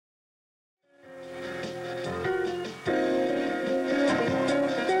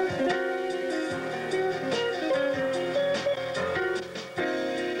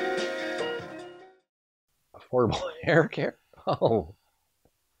Hair care? Oh,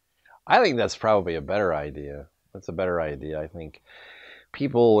 I think that's probably a better idea. That's a better idea. I think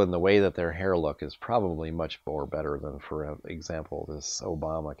people and the way that their hair look is probably much more better than, for example, this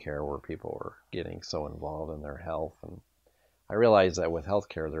Obamacare where people are getting so involved in their health. And I realize that with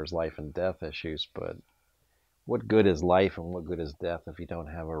healthcare, there's life and death issues, but what good is life and what good is death if you don't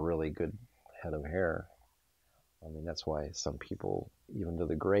have a really good head of hair? I mean, that's why some people, even to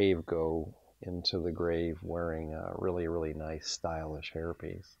the grave, go into the grave wearing a really, really nice, stylish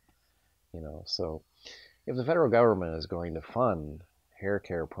hairpiece. So if the federal government is going to fund hair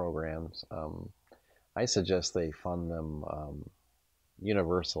care programs, I suggest they fund them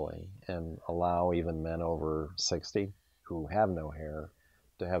universally and allow even men over 60 who have no hair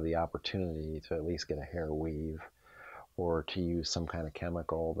to have the opportunity to at least get a hair weave or to use some kind of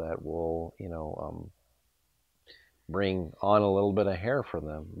chemical that will, bring on a little bit of hair for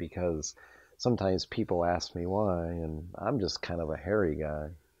them because sometimes people ask me why, and I'm just kind of a hairy guy.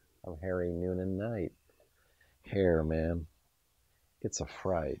 I'm hairy noon and night. Hair, man, it's a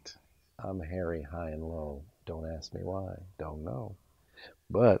fright. I'm hairy high and low. Don't ask me why. Don't know.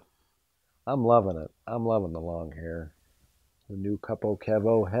 But I'm loving it. I'm loving the long hair. The new Capo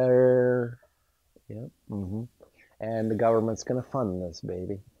Kevo hair. Yep. And the government's going to fund this,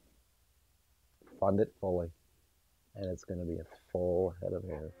 baby. Fund it fully. And it's going to be a full head of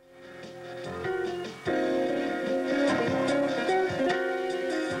hair.